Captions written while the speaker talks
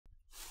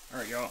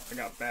Alright y'all, I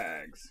got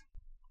bags.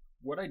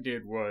 What I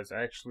did was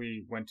I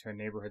actually went to a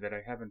neighborhood that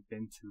I haven't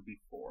been to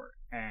before,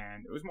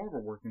 and it was more of a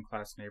working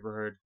class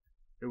neighborhood.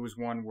 It was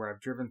one where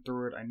I've driven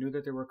through it. I knew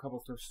that there were a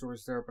couple thrift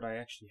stores there, but I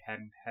actually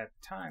hadn't had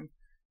time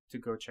to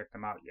go check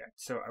them out yet.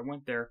 So I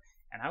went there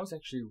and I was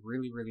actually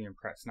really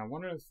impressed. Now,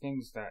 one of the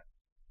things that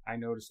I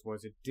noticed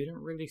was it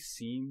didn't really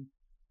seem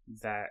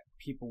that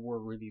people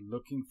were really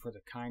looking for the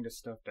kind of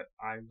stuff that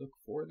I look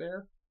for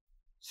there.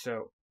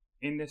 So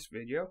in this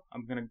video,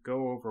 I'm going to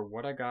go over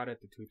what I got at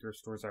the two thrift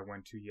stores I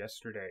went to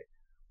yesterday.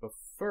 But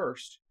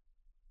first,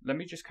 let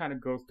me just kind of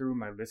go through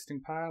my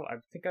listing pile. I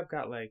think I've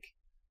got like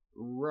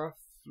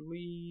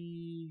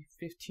roughly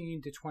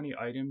 15 to 20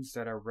 items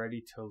that are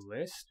ready to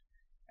list.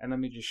 And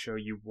let me just show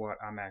you what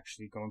I'm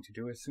actually going to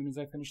do as soon as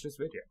I finish this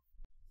video.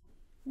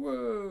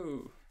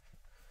 Whoa!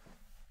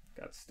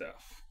 Got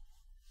stuff.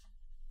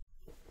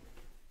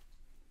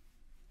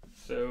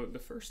 So the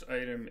first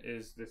item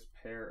is this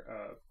pair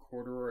of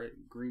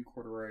green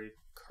corduroy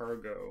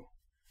cargo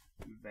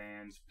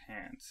Vans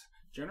pants.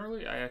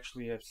 Generally, I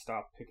actually have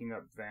stopped picking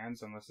up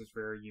Vans unless it's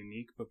very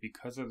unique, but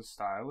because of the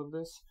style of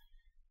this,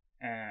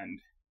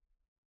 and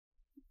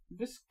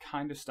this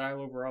kind of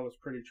style overall is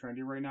pretty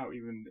trendy right now,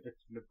 even if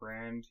the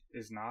brand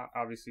is not.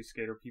 Obviously,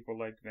 skater people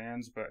like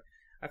Vans, but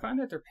I find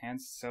that their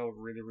pants sell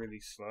really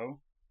slow.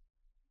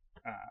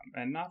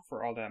 And not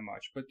for all that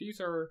much, but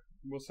these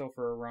will sell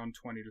for around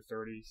 20 to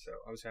 30, so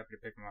I was happy to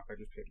pick them up. I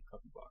just paid a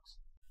couple bucks.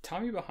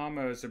 Tommy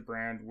Bahama is a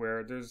brand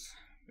where there's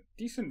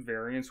decent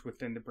variance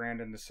within the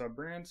brand and the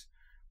sub-brands,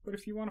 but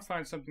if you want to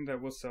find something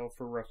that will sell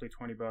for roughly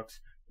 20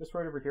 bucks, this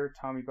right over here,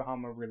 Tommy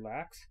Bahama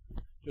Relax,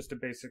 just a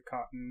basic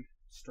cotton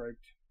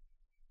striped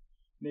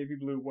navy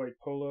blue white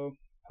polo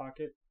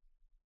pocket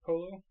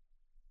polo,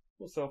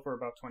 will sell for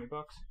about 20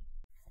 bucks.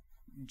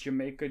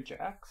 Jamaica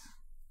Jacks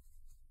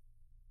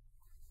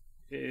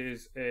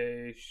is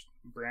a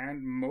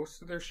brand.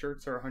 Most of their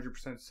shirts are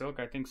 100% silk.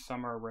 I think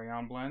some are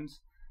rayon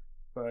blends,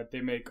 but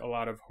they make a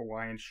lot of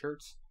Hawaiian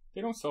shirts.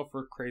 They don't sell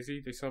for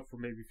crazy. They sell for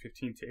maybe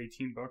 15 to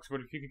 18 bucks,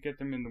 but if you could get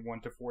them in the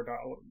 $1 to $4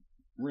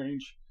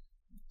 range,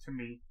 to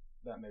me,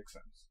 that makes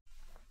sense.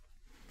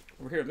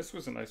 Over here, this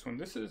was a nice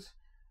one.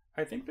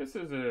 I think this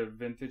is a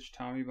vintage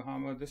Tommy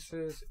Bahama. This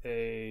is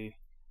a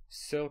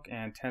silk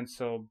and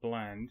tencel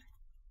blend,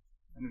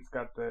 and it's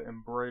got the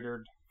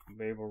embroidered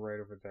label right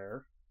over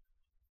there.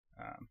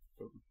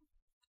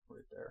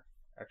 Right there,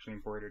 actually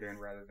embroidered in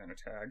rather than a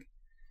tag.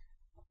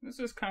 This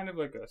is kind of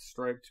like a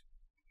striped,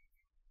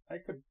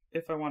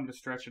 if I wanted to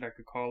stretch it, I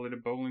could call it a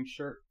bowling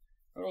shirt.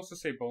 I'd also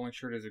say bowling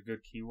shirt is a good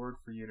keyword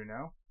for you to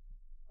know.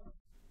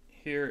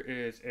 Here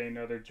is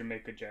another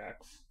Jamaica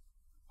Jacks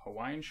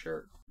Hawaiian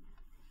shirt.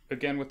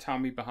 Again with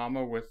Tommy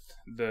Bahama with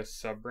the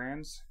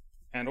sub-brands,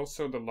 and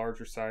also the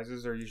larger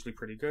sizes are usually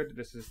pretty good.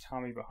 This is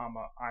Tommy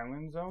Bahama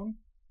Island Zone,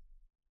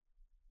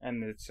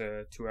 and it's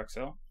a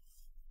 2XL.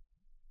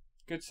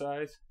 Good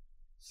size,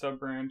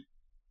 sub-brand,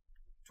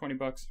 20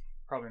 bucks,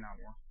 probably not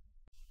more.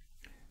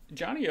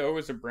 Johnny O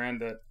is a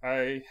brand that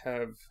I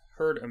have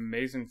heard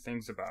amazing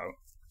things about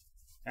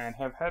and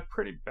have had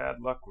pretty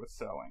bad luck with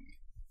selling.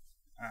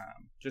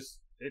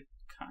 It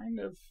kind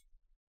of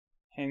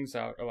hangs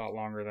out a lot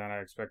longer than I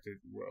expected it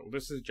will.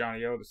 This is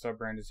Johnny O, the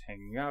sub-brand is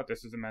hanging out.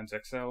 This is a men's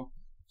XL,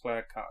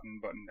 plaid cotton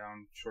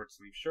button-down short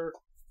sleeve shirt.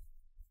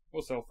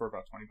 Will sell for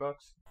about 20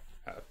 bucks.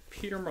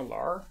 Peter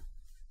Millar.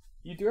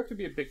 You do have to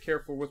be a bit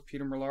careful with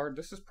Peter Millar.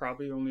 This is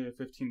probably only a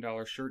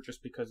 $15 shirt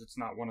just because it's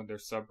not one of their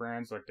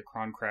sub-brands like the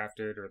Cron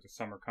Crafted or the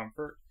Summer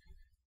Comfort.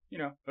 You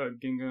know, a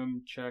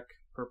gingham, check,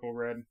 purple,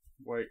 red,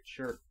 white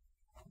shirt,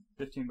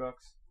 15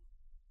 bucks.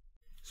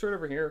 Straight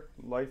over here,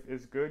 Life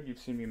is Good. You've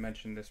seen me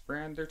mention this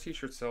brand. Their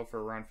t-shirts sell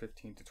for around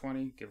 15 to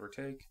 20, give or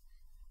take.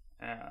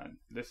 And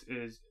this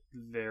is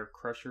their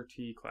Crusher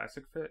Tee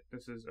Classic Fit.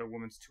 This is a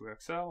woman's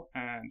 2XL,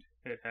 and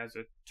it has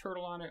a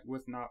turtle on it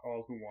with "Not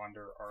all who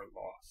wander are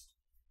lost."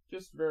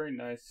 Just very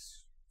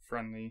nice,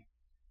 friendly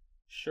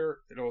shirt.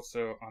 It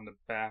also, on the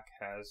back,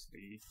 has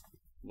the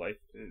Life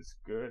is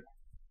Good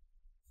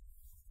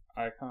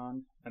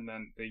icon. And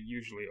then they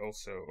usually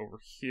also, over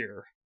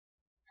here,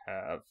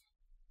 have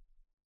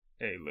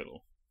a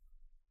little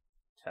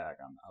tag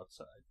on the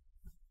outside.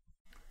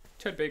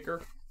 Ted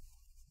Baker.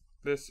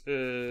 This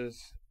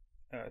is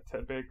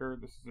Ted Baker.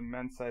 This is a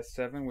men's size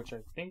 7, which I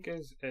think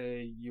is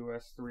a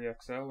US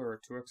 3XL or a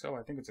 2XL.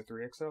 I think it's a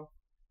 3XL.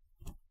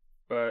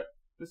 But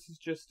this is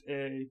just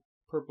a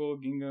purple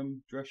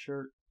gingham dress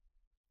shirt,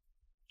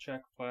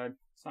 check plaid.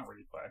 It's not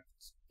really plaid,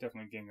 it's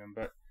definitely gingham,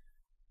 but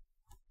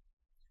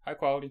high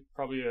quality,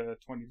 probably a $20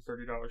 to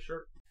 $30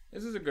 shirt.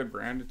 This is a good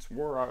brand. It's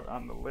wore out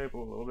on the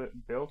label a little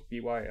bit. Built,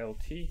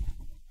 BYLT.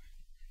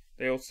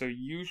 They also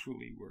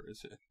usually,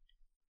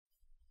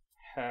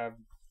 have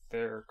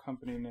their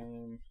company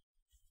name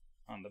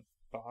on the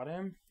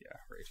bottom. Yeah,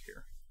 right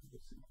here.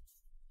 Let's see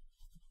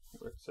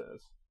where it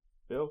says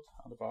Built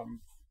on the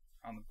bottom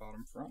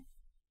front.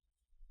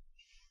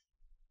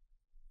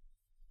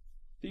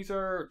 These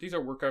are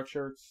workout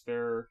shirts.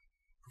 They're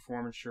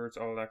performance shirts,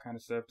 all that kind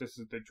of stuff. This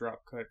is the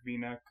drop cut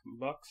V-neck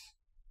Luxe.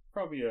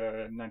 Probably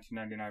a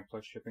 $19.99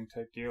 plus shipping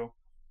type deal.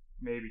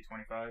 maybe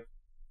 25.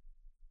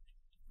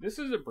 This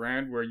is a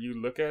brand where you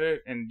look at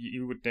it and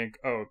you would think,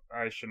 oh,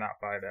 I should not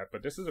buy that.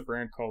 But this is a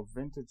brand called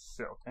Vintage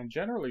Silk. And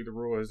generally the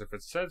rule is if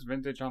it says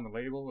vintage on the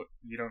label,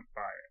 you don't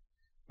buy it.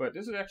 But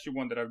this is actually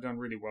one that I've done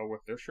really well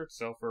with. Their shirts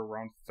sell for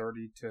around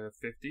 30 to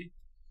 50.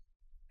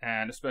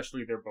 And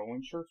especially their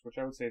bowling shirts, which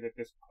I would say that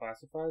this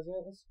classifies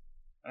as.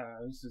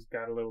 This has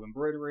got a little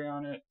embroidery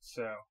on it.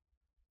 So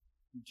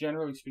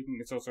generally speaking,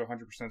 it's also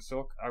 100%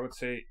 silk. I would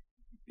say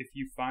if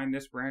you find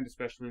this brand,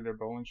 especially their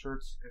bowling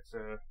shirts, it's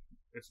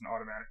an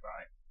automatic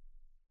buy.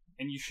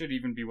 And you should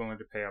even be willing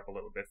to pay up a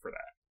little bit for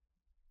that.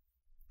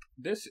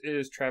 This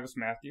is Travis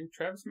Mathew.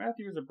 Travis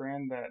Mathew is a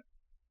brand that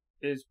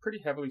is pretty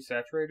heavily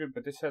saturated,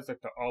 but this has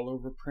like the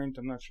all-over print.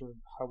 I'm not sure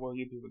how well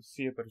you'll be able to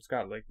see it, but it's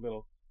got like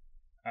little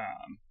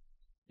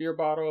beer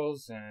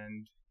bottles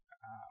and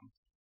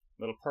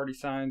little party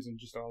signs and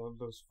just all of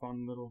those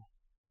fun little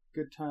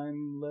good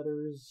time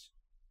letters,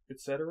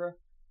 etc.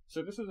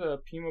 So this is a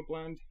Pima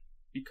blend.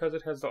 Because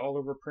it has the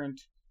all-over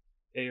print,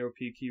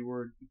 AOP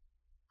keyword,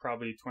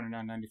 probably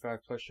 $29.95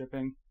 plus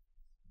shipping.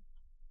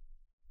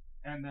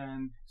 And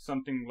then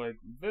something like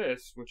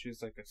this, which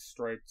is like a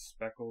striped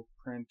speckle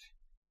print.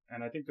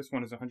 And I think this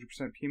one is 100%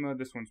 Pima.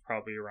 This one's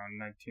probably around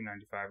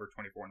 $19.95 or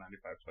 $24.95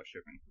 plus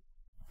shipping.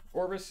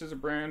 Orvis is a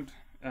brand.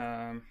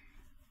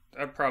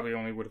 I probably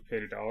only would have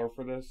paid $1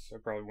 for this. I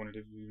probably wouldn't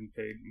have even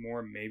paid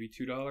more, maybe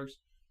 $2.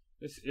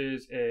 This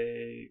is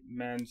a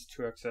men's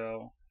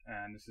 2XL,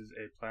 and this is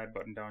a plaid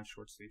button-down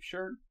short-sleeve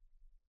shirt.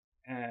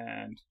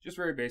 And just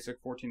very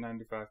basic,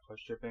 $14.95 plus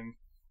shipping.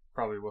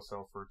 Probably will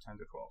sell for $10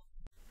 to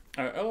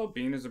 $12. LL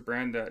Bean is a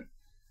brand that,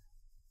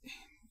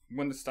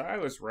 when the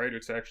style is right,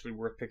 it's actually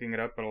worth picking it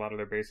up, but a lot of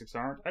their basics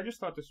aren't. I just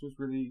thought this was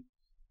really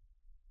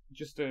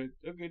just a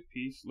good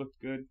piece.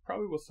 Looked good.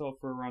 Probably will sell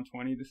for around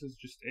 $20. This is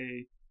just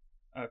a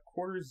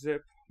quarter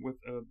zip with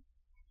a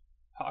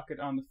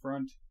pocket on the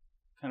front,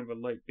 kind of a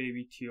light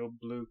baby teal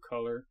blue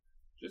color.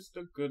 Just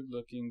a good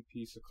looking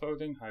piece of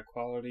clothing, high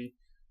quality,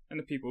 and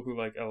the people who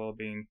like LL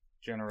Bean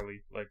generally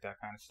like that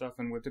kind of stuff,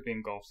 and with it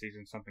being golf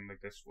season, something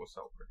like this will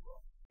sell pretty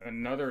well.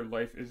 Another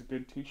Life is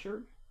Good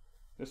t-shirt.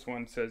 This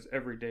one says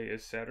every day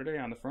is Saturday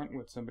on the front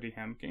with somebody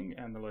hammocking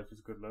and the Life is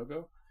Good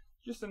logo.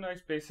 Just a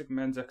nice basic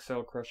men's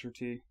XL Crusher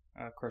tee.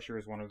 Crusher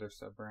is one of their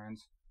sub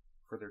brands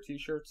for their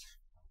t-shirts.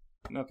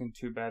 Nothing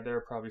too bad there,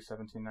 probably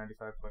 $17.95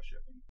 plus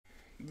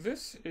shipping.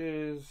 This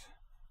is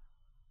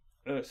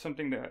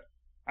something that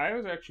I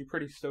was actually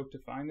pretty stoked to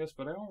find this,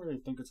 but I don't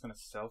really think it's going to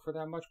sell for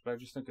that much, but I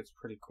just think it's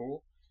pretty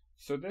cool.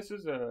 So this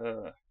is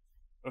a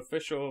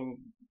official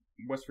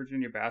West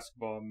Virginia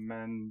basketball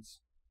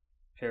men's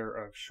pair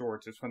of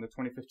shorts. It's from the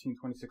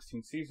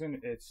 2015-2016 season.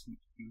 It's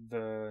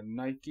the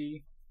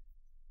Nike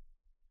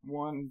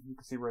one. You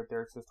can see right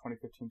there it says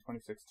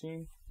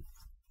 2015-2016.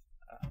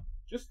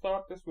 Just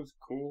thought this was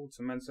cool. It's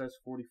a men's size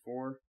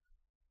 44.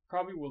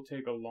 Probably will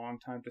take a long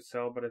time to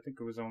sell, but I think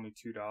it was only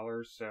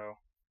 $2, so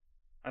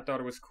I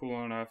thought it was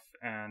cool enough,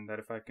 and that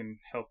if I can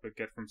help it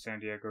get from San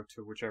Diego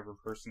to whichever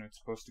person it's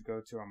supposed to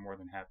go to, I'm more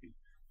than happy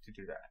to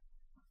do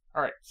that.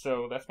 Alright,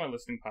 so that's my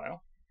listing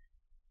pile.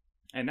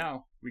 And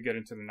now we get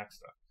into the next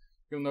stuff.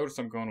 You'll notice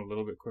I'm going a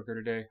little bit quicker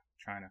today, I'm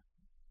trying to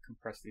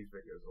compress these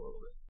videos a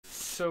little bit.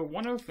 So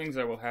one of the things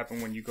that will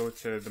happen when you go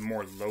to the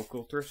more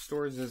local thrift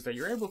stores is that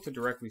you're able to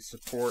directly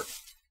support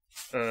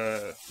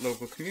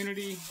local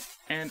community,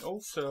 and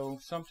also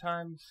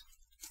sometimes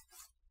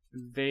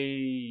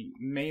they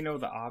may know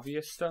the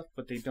obvious stuff,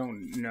 but they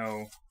don't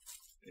know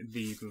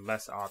the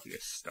less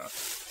obvious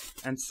stuff.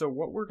 And so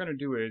what we're going to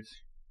do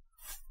is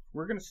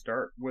we're going to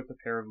start with a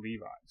pair of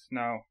Levi's.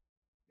 Now,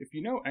 if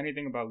you know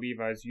anything about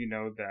Levi's, you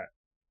know that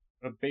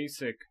a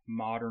basic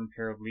modern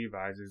pair of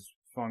Levi's is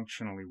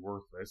functionally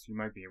worthless. You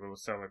might be able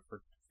to sell it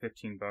for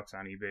 $15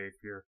 on eBay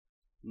if you're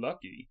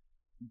lucky.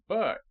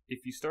 But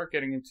if you start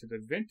getting into the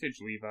vintage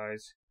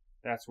Levi's,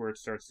 that's where it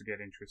starts to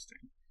get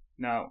interesting.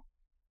 Now,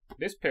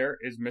 this pair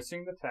is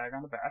missing the tag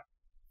on the back,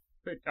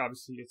 but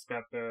obviously it's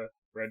got the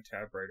red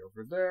tab right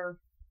over there.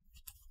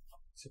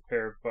 It's a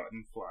pair of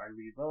button fly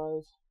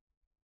Levi's.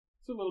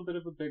 It's a little bit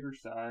of a bigger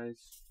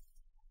size.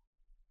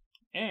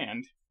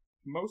 And,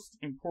 most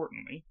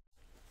importantly,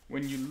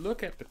 when you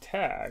look at the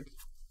tag,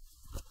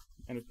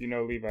 and if you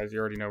know Levi's, you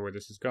already know where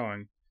this is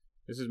going,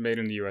 this is made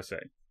in the USA.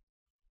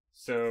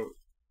 So,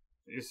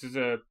 this is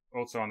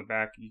also on the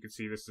back, you can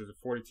see this is a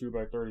 42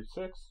 by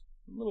 36.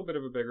 A little bit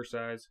of a bigger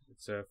size.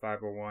 It's a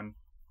 501.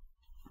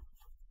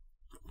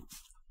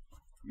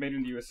 Made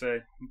in the USA,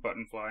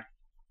 button fly.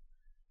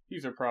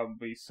 These are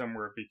probably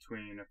somewhere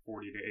between a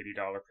 $40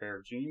 to $80 pair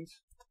of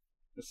jeans.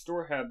 The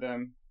store had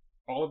them,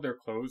 all of their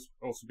clothes,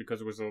 also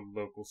because it was a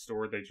local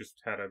store, they just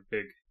had a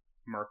big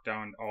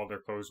markdown. All their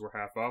clothes were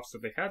half off, so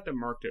they had them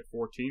marked at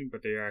 $14,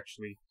 but they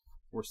actually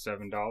were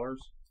 $7.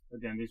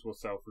 Again, these will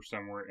sell for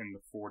somewhere in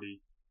the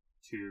 $40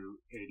 to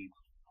 $80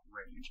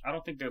 range. I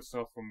don't think they'll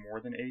sell for more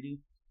than $80.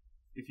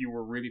 If you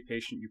were really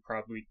patient, you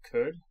probably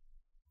could.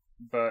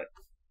 But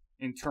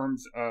in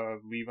terms of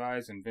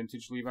Levi's and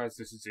vintage Levi's,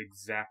 this is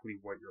exactly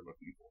what you're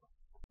looking for.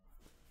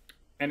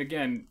 And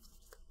again,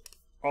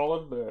 all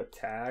of the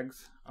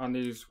tags on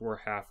these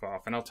were half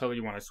off, and I'll tell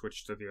you when I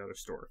switched to the other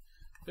store.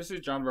 This is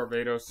John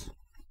Barbados,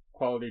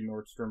 quality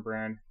Nordstrom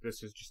brand.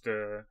 This is just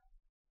a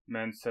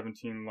men's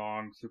 17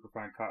 long,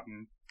 superfine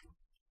cotton,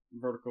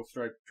 vertical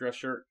striped dress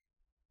shirt.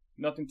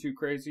 Nothing too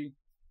crazy.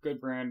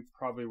 Good brand,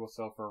 probably will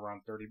sell for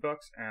around 30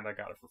 bucks, and I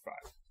got it for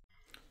 $5.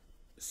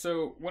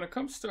 So when it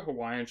comes to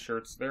Hawaiian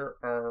shirts, there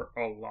are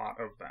a lot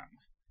of them.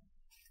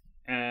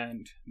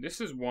 And this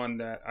is one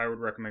that I would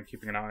recommend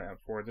keeping an eye out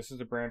for. This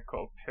is a brand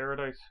called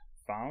Paradise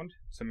Found.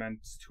 It's a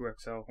men's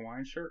 2XL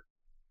Hawaiian shirt.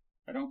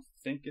 I don't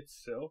think it's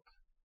silk,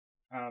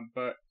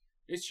 but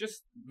it's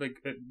just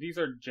like, these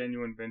are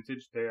genuine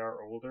vintage. They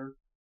are older.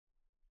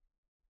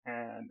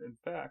 And in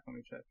fact, let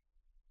me check.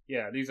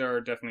 Yeah, these are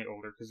definitely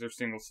older because they're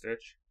single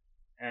stitch.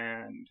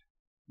 And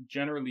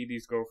generally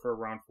these go for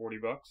around 40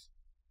 bucks.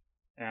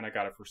 And I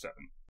got it for $7.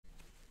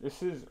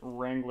 This is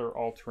Wrangler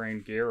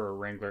All-Terrain Gear, or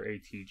Wrangler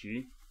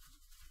ATG.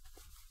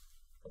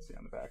 Let's see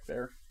on the back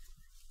there.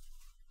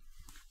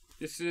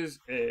 This is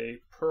a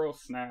pearl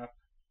snap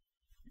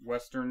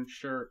Western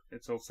shirt.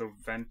 It's also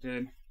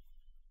vented.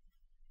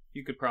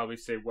 You could probably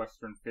say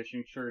Western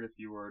fishing shirt if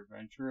you were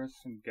adventurous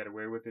and get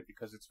away with it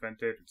because it's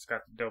vented. It's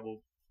got the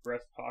double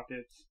breast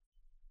pockets.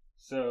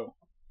 So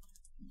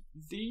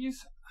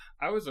these,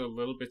 I was a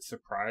little bit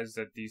surprised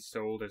that these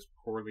sold as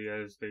poorly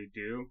as they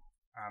do.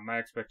 My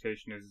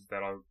expectation is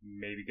that I'll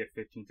maybe get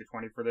 15 to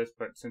 20 for this,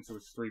 but since it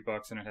was $3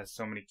 and it has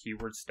so many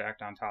keywords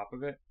stacked on top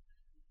of it,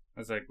 I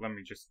was like,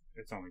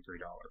 it's only $3.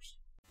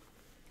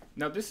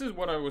 Now this is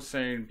what I was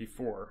saying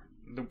before.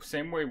 The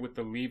same way with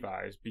the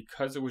Levi's,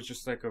 because it was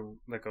just like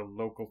a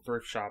local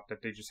thrift shop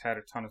that they just had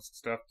a ton of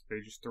stuff that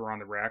they just threw on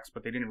the racks,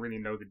 but they didn't really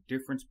know the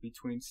difference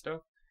between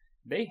stuff.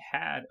 They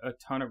had a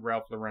ton of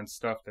Ralph Lauren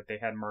stuff that they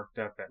had marked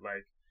up at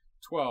like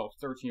 $12,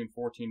 $13,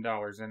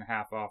 $14, and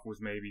half off was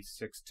maybe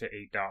 $6 to $8.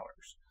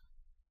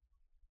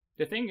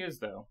 The thing is,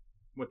 though,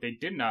 what they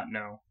did not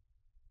know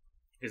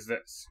is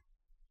this.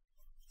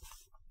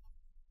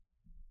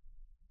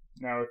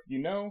 Now, if you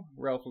know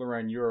Ralph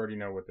Lauren, you already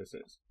know what this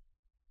is.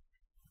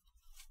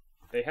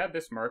 They had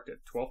this marked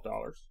at $12. It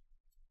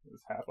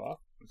was half off.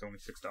 It was only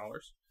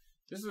 $6.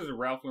 This is a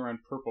Ralph Lauren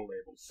purple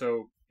label.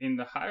 So, in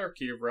the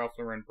hierarchy of Ralph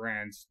Lauren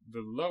brands,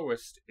 the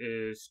lowest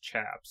is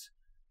Chaps.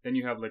 Then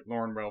you have like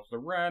Lauren Ralph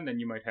Lauren, then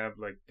you might have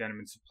like Denim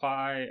and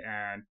Supply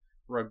and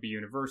Rugby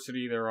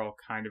University. They're all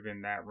kind of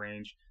in that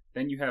range.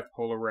 Then you have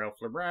Polo Ralph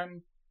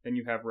Lauren. Then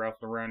you have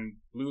Ralph Lauren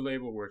Blue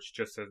Label, which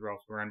just says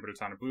Ralph Lauren, but it's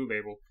on a blue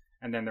label.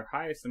 And then their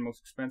highest and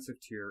most expensive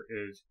tier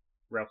is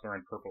Ralph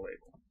Lauren Purple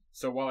Label.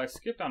 So while I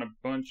skipped on a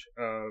bunch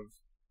of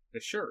the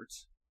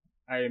shirts,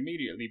 I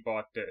immediately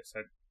bought this.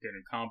 I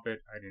didn't comp it.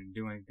 I didn't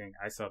do anything.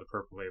 I saw the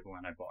purple label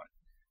and I bought it.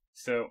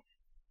 So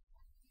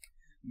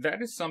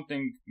that is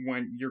something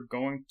when you're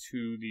going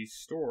to these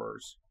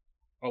stores,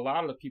 a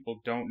lot of the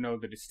people don't know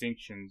the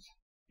distinctions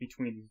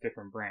between these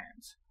different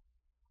brands.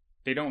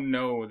 They don't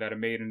know that a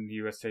made in the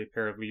USA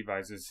pair of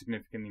Levi's is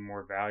significantly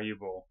more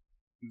valuable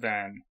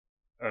than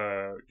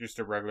just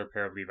a regular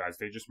pair of Levi's.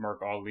 They just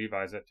mark all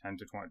Levi's at $10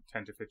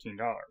 to $15.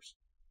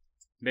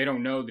 They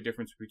don't know the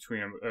difference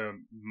between a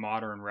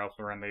modern Ralph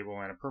Lauren label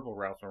and a purple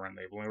Ralph Lauren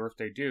label, or if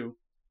they do,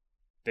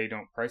 they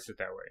don't price it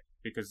that way,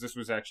 because this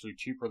was actually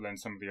cheaper than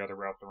some of the other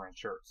Ralph Lauren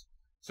shirts.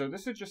 So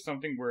this is just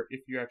something where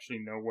if you actually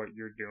know what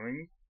you're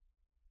doing,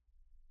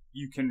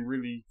 you can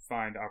really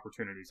find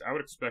opportunities. I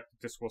would expect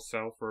that this will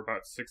sell for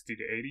about 60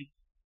 to 80.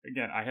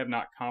 Again, I have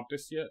not comped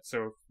this yet,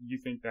 so if you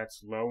think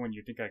that's low and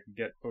you think I can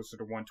get closer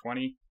to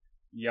 120,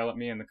 yell at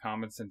me in the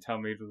comments and tell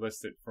me to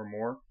list it for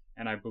more,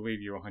 and I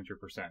believe you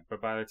 100%.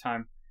 But by the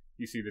time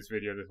you see this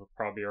video, this will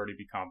probably already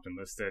be comped and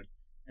listed,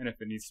 and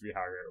if it needs to be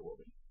higher, it will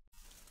be.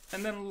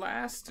 And then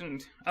last,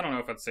 and I don't know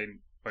if I'd say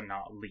but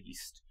not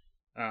least,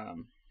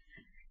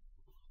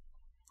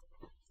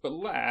 but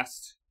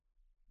last,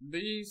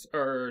 these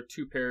are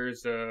two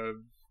pairs of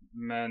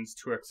men's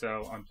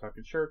 2XL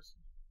untucked shirts.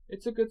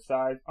 It's a good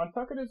size.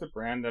 Untucked is a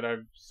brand that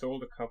I've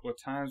sold a couple of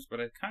times, but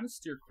I kind of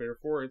steer clear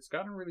for. It's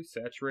gotten really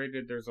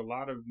saturated. There's a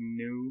lot of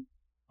new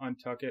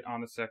Untucked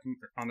on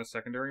the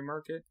secondary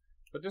market,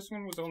 but this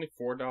one was only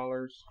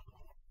 $4.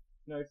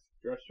 Nice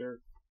dress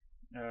shirt,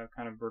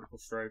 kind of vertical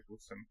stripe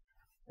with some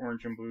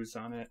orange and blues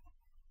on it.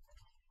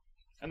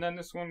 And then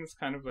this one was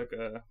kind of like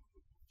a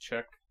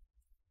check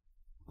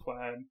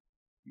plaid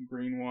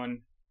green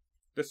one.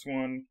 This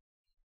one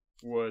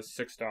was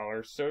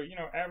 $6. So, you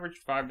know,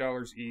 average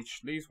 $5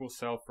 each. These will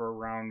sell for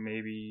around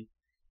maybe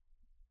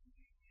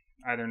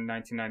either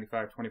 $19.95,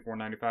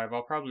 $24.95.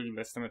 I'll probably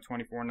list them at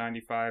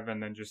 $24.95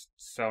 and then just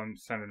send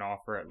an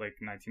offer at like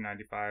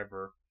 $19.95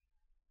 or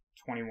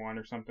 $21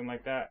 or something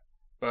like that.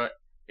 But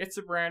it's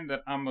a brand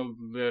that I'm a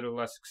little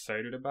less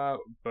excited about,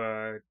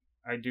 but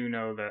I do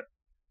know that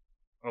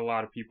a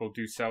lot of people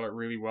do sell it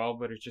really well,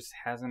 but it just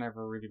hasn't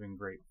ever really been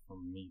great for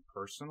me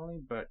personally.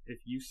 But if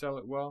you sell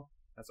it well,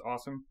 that's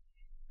awesome.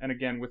 And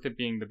again, with it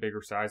being the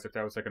bigger size, if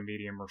that was like a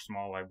medium or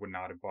small, I would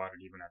not have bought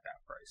it even at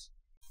that price.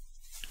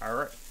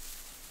 Alright,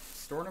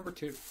 store number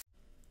 2.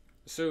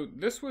 So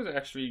this was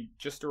actually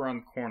just around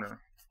the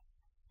corner,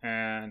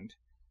 and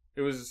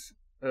it was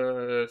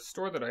a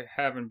store that I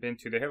haven't been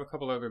to. They have a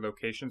couple other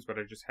locations, but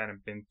I just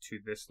hadn't been to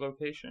this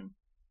location.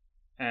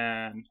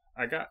 And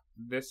I got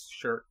this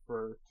shirt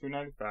for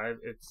 $2.95.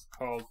 It's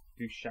called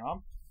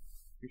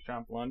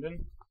Duchamp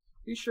London.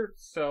 These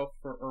shirts sell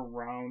for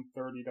around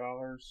 $30.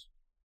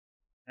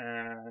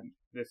 And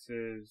this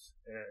is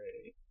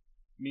a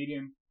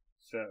medium,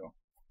 so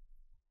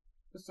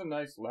just a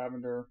nice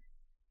lavender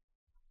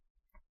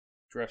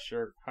dress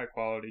shirt, high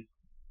quality.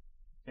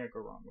 Can't go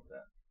wrong with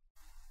that.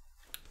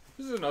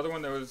 This is another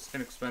one that was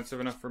inexpensive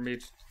enough for me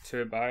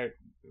to buy. I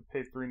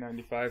paid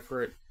 $3.95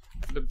 for it.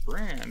 The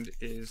brand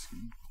is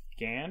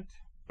Gant,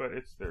 but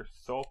it's their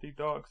Salty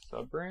Dog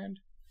sub-brand.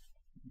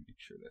 Make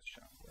sure that's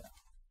shown. Yeah.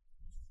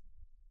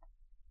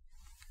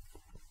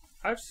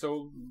 I've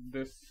sold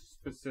this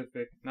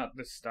specific, not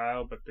this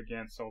style, but the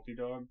Gant Salty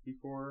Dog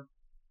before,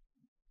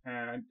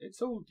 and it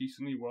sold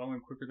decently well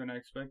and quicker than I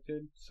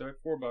expected. So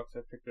at $4,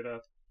 I picked it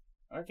up.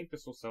 I think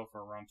this will sell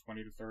for around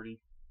 20 to 30.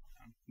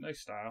 Nice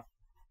style,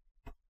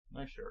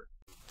 nice shirt.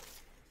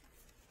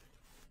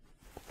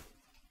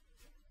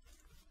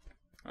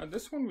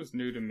 This one was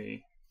new to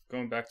me.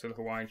 Going back to the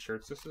Hawaiian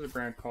shirts, this is a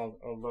brand called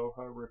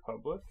Aloha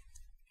Republic,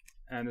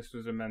 and this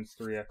was a men's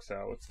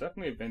 3XL. It's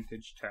definitely a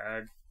vintage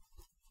tag,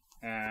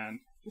 and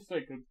just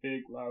like a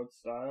big loud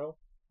style.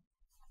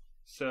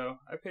 So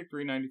I paid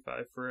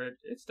 $3.95 for it.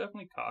 It's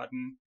definitely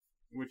cotton,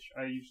 which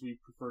I usually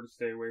prefer to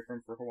stay away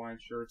from for Hawaiian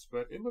shirts,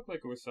 but it looked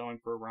like it was selling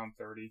for around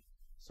 30.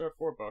 So at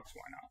 $4, why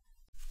not?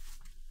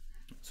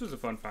 This was a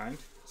fun find.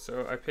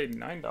 So I paid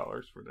 $9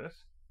 for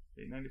this,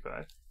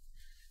 $8.95.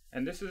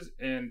 And this is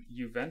an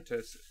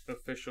Juventus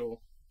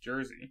official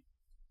jersey.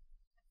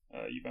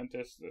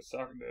 Juventus, the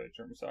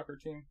German soccer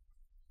team.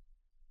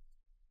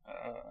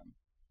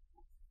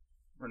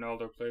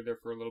 Ronaldo played there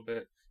for a little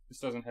bit. This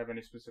doesn't have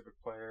any specific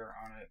player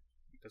on it.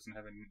 It doesn't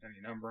have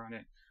any number on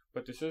it.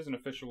 But this is an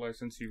official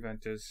licensed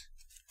Juventus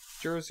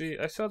jersey.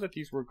 I saw that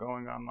these were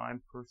going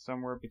online for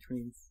somewhere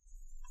between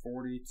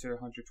 40 to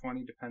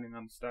 120 depending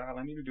on the style.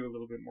 I need to do a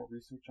little bit more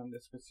research on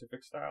this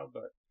specific style,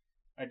 but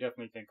I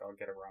definitely think I'll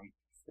get around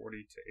 40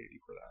 to 80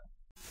 for that.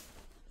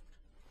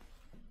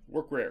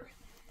 Workwear.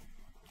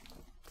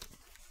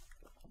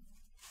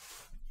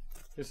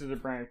 This is a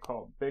brand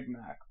called Big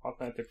Mac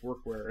Authentic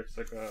Workwear. It's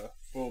like a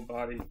full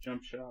body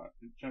jumpsuit,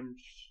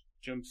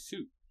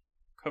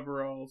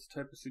 coveralls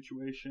type of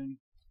situation.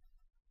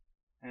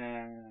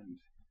 And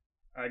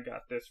I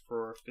got this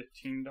for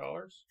 $15.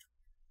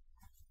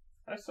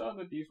 I saw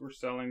that these were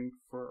selling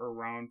for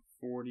around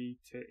 40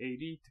 to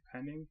 80,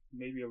 depending,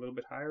 maybe a little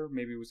bit higher,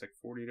 maybe it was like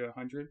 40 to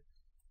 100.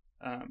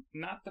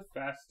 Not the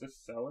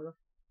fastest seller,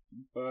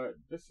 but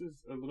this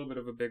is a little bit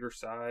of a bigger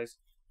size.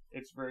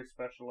 It's very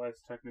specialized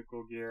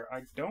technical gear.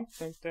 I don't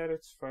think that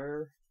it's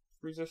fire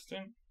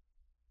resistant.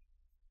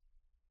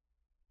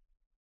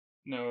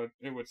 No,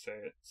 it would say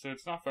it. So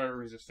it's not fire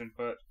resistant,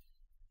 but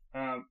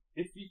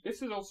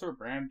this is also a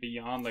brand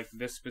beyond like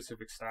this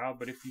specific style,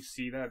 but if you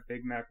see that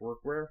Big Mac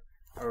Workwear,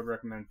 I would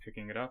recommend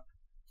picking it up.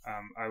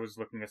 I was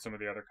looking at some of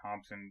the other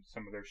comps, and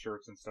some of their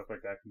shirts and stuff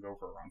like that can go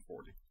for around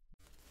 40.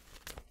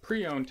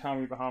 Pre-owned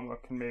Tommy Bahama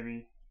can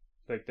maybe,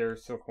 like their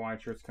silk Hawaiian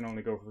shirts can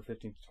only go for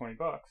 15 to 20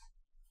 bucks.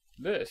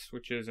 This,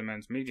 which is a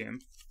men's medium,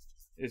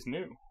 is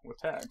new with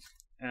tags,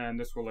 and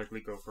this will likely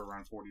go for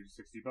around 40 to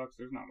 60 bucks.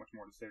 There's not much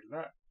more to say to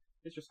that.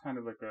 It's just kind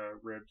of like a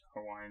ribbed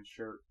Hawaiian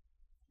shirt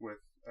with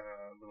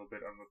a little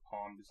bit of a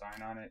palm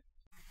design on it.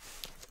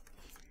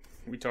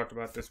 We talked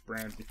about this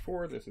brand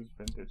before. This is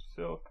Vintage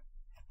Silk.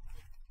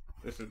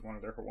 This is one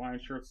of their Hawaiian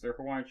shirts. Their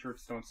Hawaiian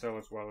shirts don't sell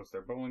as well as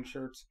their bowling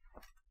shirts.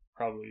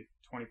 Probably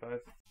 25.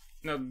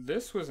 Now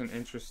this was an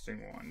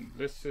interesting one.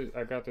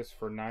 I got this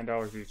for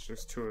 $9 each.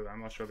 There's two of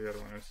them. I'll show the other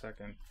one in a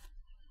second.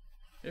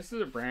 This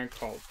is a brand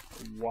called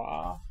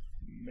Wah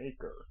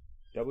Maker.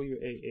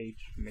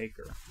 W-A-H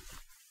Maker.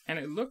 And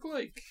it looked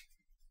like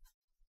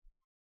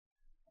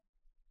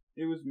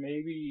it was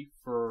maybe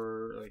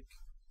for like,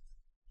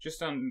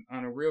 just on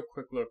a real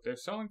quick look, they're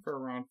selling for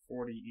around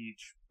 40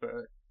 each,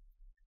 but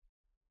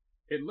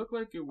it looked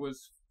like it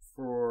was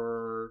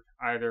for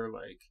either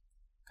like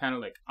kind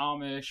of like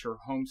Amish or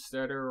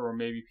homesteader, or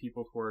maybe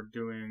people who are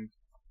doing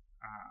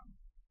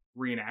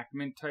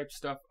reenactment type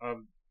stuff of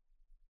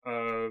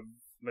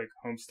like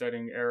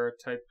homesteading era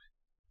type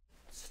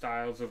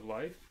styles of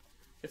life.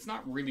 It's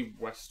not really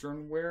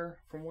Western wear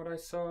from what I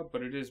saw,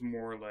 but it is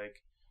more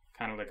like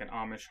kind of like an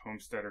Amish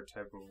homesteader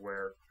type of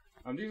wear.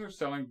 These are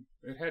selling,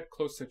 it had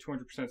close to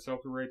 200%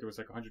 sell-through rate. There was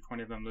like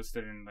 120 of them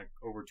listed and like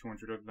over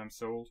 200 of them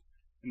sold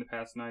in the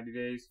past 90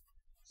 days.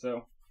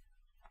 So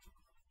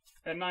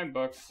at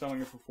 $9, selling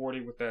it for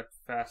 40 with that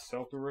fast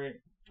sell-through rate,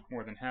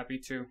 more than happy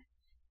to.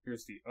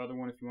 Here's the other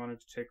one if you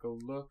wanted to take a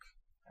look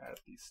at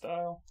the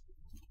style.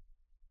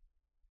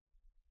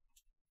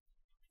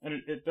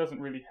 And it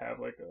doesn't really have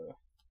like a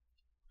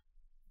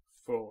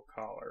full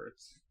collar.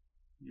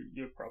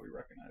 You'll probably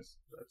recognize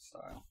that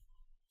style.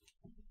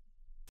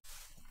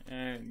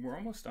 And we're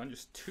almost done,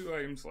 just 2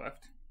 items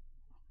left.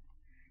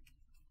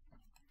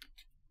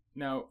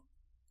 Now,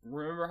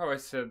 remember how I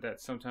said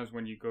that sometimes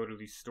when you go to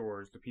these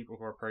stores, the people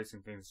who are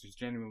pricing things just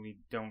genuinely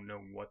don't know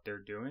what they're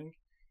doing.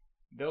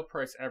 They'll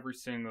price every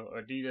single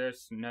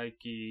Adidas,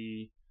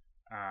 Nike,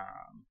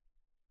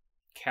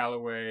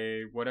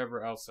 Callaway,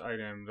 whatever else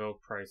item, they'll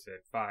price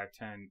it 5,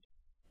 10.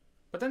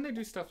 But then they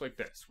do stuff like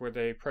this, where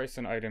they price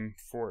an item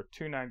for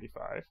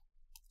 $2.95.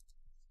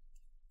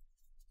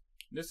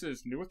 This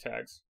is new with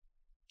tags,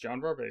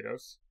 John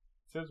Barbados.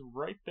 It says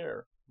right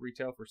there,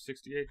 retail for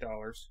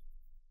 $68.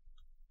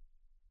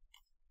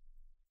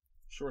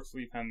 Short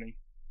sleeve Henley,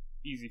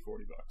 easy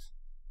 40 bucks.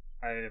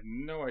 I have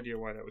no idea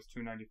why that was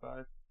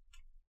 $2.95,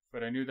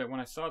 but I knew that when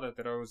I saw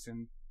that I was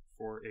in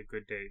for a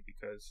good day,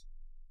 because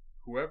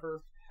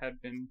whoever had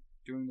been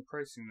doing the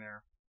pricing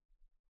there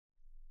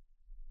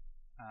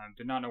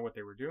did not know what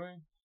they were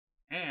doing,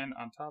 and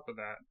on top of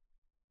that,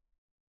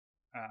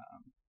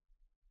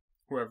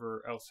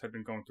 whoever else had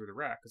been going through the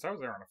rack, because I was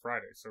there on a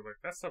Friday, so like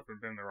that stuff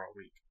had been there all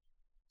week.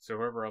 So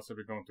whoever else had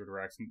been going through the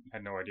racks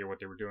had no idea what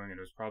they were doing, and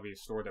it was probably a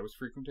store that was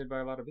frequented by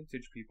a lot of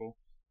vintage people,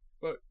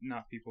 but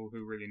not people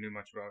who really knew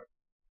much about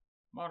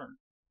modern.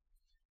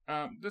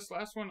 This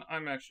last one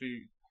I'm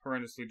actually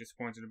horrendously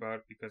disappointed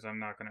about, because I'm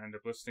not going to end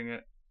up listing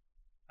it,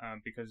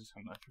 because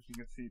I'm not sure if you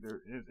can see,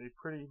 there is a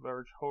pretty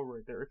large hole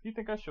right there. If you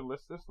think I should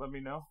list this, let me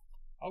know.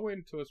 I'll wait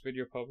until this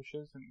video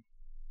publishes, and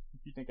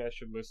if you think I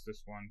should list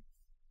this one,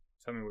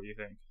 tell me what you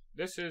think.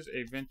 This is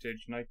a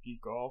vintage Nike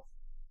Golf.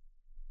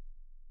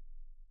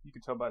 You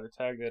can tell by the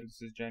tag that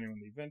this is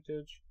genuinely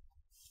vintage.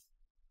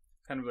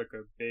 Kind of like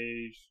a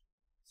beige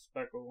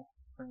speckle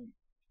print,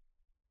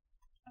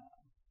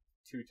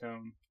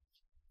 two-tone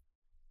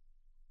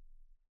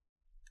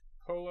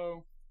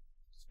polo.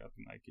 It's got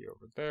the Nike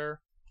over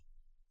there.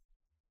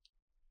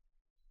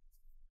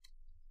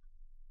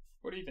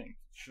 What do you think?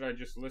 Should I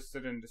just list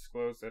it and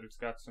disclose that it's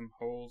got some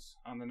holes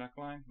on the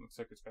neckline? Looks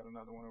like it's got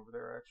another one over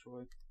there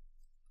actually.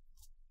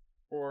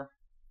 Or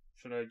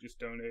should I just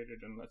donate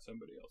it and let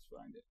somebody else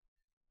find it?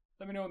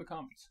 Let me know in the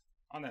comments.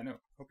 On that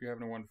note, hope you're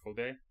having a wonderful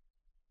day.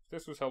 If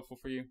this was helpful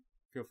for you,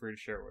 feel free to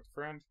share it with a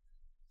friend.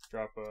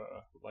 Drop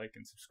a like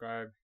and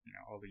subscribe,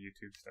 all the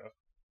YouTube stuff.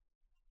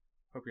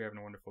 Hope you're having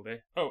a wonderful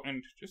day. Oh,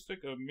 and just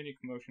like a mini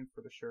promotion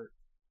for the shirt,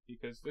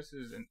 because this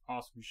is an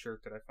awesome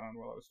shirt that I found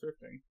while I was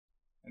thrifting.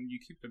 And you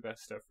keep the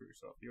best stuff for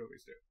yourself, you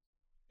always do.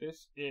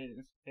 This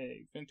is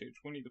a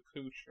vintage Winnie the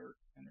Pooh shirt,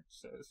 and it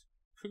says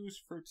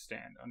Pooh's Fruit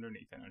Stand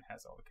underneath, and it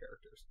has all the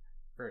characters.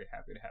 Very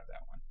happy to have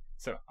that one.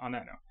 So, on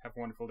that note, have a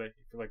wonderful day.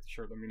 If you like the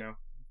shirt, let me know.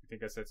 If you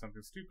think I said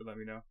something stupid, let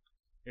me know.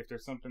 If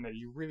there's something that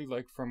you really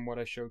like from what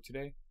I showed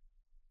today,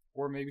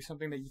 or maybe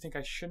something that you think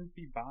I shouldn't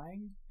be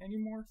buying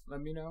anymore,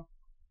 let me know.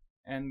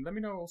 And let me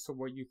know also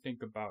what you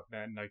think about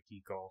that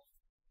Nike Golf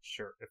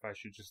shirt. If I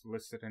should just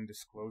list it and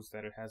disclose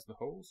that it has the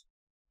holes,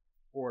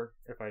 or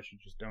if I should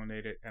just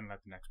donate it and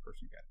let the next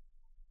person get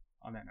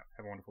it. On that note,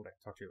 have a wonderful day.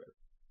 Talk to you later.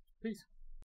 Peace.